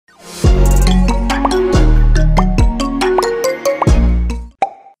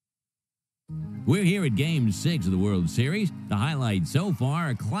here at Game 6 of the World Series. The highlight so far,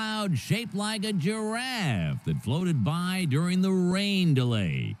 a cloud shaped like a giraffe that floated by during the rain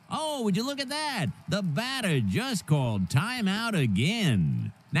delay. Oh, would you look at that? The batter just called timeout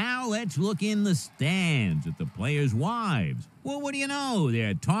again. Now let's look in the stands at the players' wives. Well, what do you know?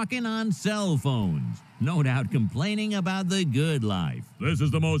 They're talking on cell phones. No doubt complaining about the good life. This is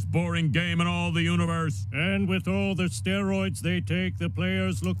the most boring game in all the universe. And with all the steroids they take, the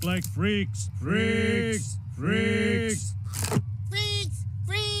players look like freaks. Freaks! Freaks! Freaks!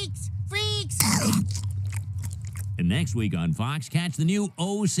 Freaks! Freaks! And next week on Fox, catch the new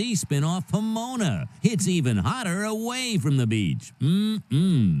OC spinoff Pomona. It's even hotter away from the beach.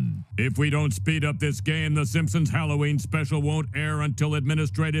 If we don't speed up this game, the Simpsons Halloween special won't air until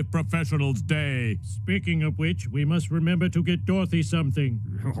Administrative Professionals Day. Speaking of which, we must remember to get Dorothy something.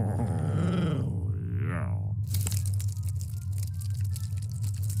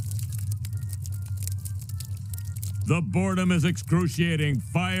 The boredom is excruciating.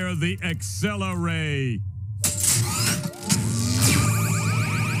 Fire the Accelerate.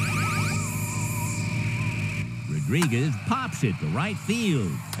 Rodriguez pops it to right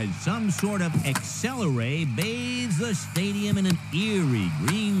field as some sort of accelerate bathes the stadium in an eerie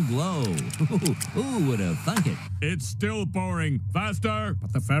green glow. Who would have thunk it? It's still boring. Faster!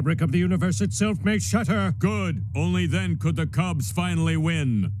 But the fabric of the universe itself may shatter. Good. Only then could the Cubs finally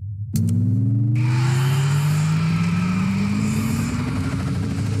win.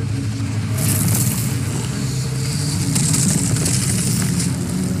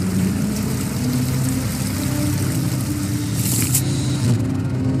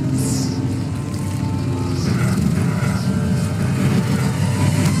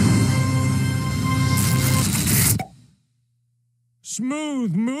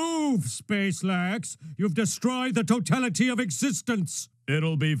 Smooth move, Space Lax. You've destroyed the totality of existence.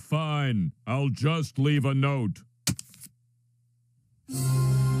 It'll be fine. I'll just leave a note.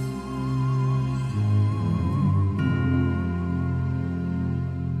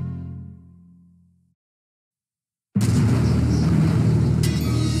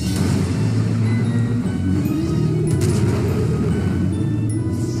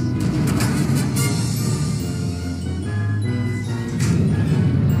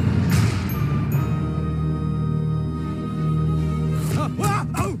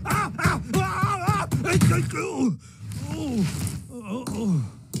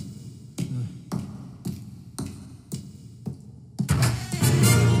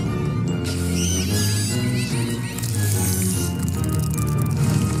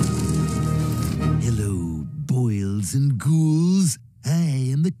 Hello, boils and ghouls. I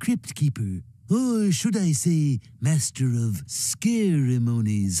am the Crypt Keeper, or should I say, Master of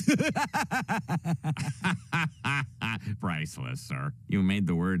Scaremonies. Priceless, sir. You made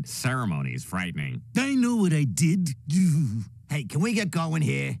the word ceremonies frightening. I know what I did. Hey, can we get going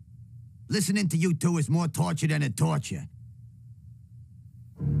here? Listening to you two is more torture than a torture.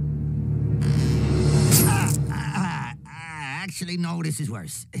 Actually, no, this is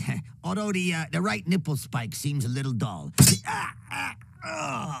worse. Although the right nipple spike seems a little dull.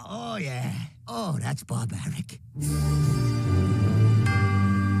 Oh, yeah. Oh, that's barbaric.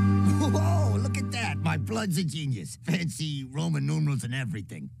 Whoa, look at that. My blood's a genius. Fancy Roman numerals and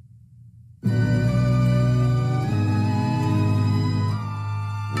everything.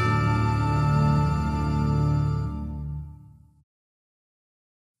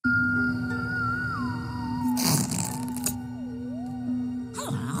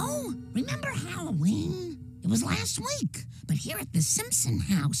 Hello? Remember Halloween? It was last week, but here at the Simpson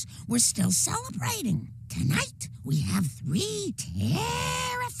house, we're still celebrating. Tonight, we have 3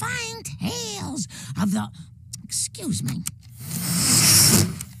 terrifying tales of the... Excuse me.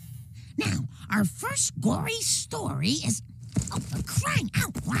 Now, our first gory story is... Oh, for crying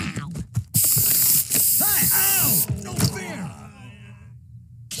out loud. Hey, ow! No fear!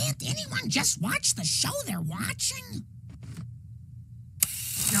 Can't anyone just watch the show they're watching?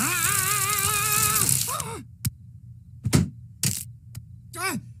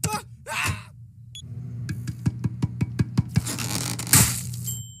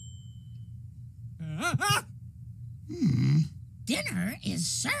 Dinner is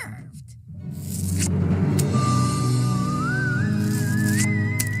served.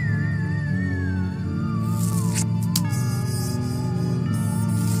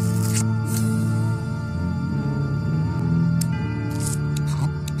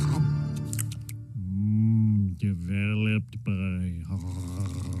 Developed by...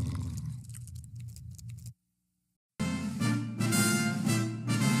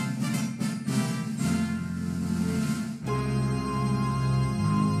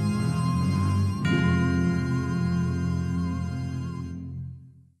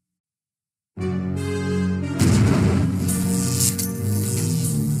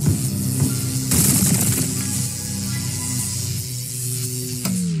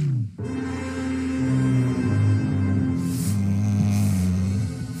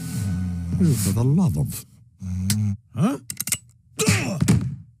 For the love of... Huh?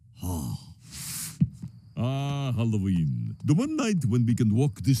 Ah, Halloween. The one night when we can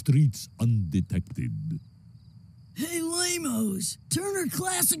walk the streets undetected. Hey, lamos! Turner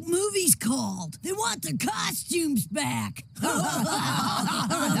Classic Movies called. They want their costumes back.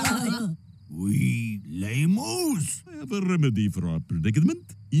 We lamos? I have a remedy for our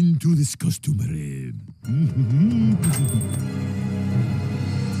predicament. Into this costumery.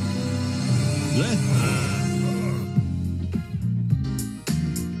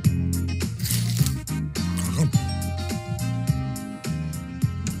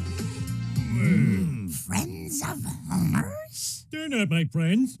 Friends of Homer's? They're not my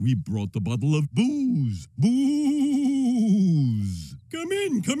friends. We brought a bottle of booze. Booze! Come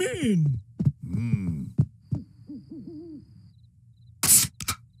in, come in.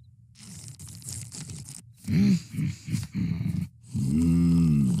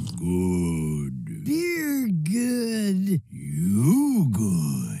 Good. Beer good. You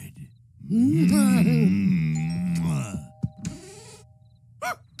good.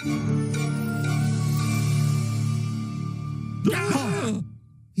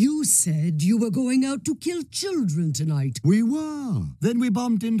 You said you were going out to kill children tonight. We were. Then we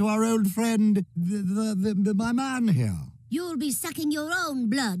bumped into our old friend, my man here. You'll be sucking your own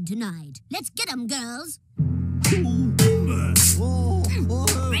blood tonight. Let's get 'em, girls.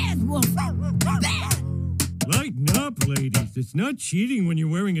 Red Wolf! Lighten up, ladies. It's not cheating when you're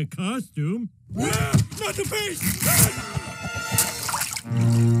wearing a costume. Not the face!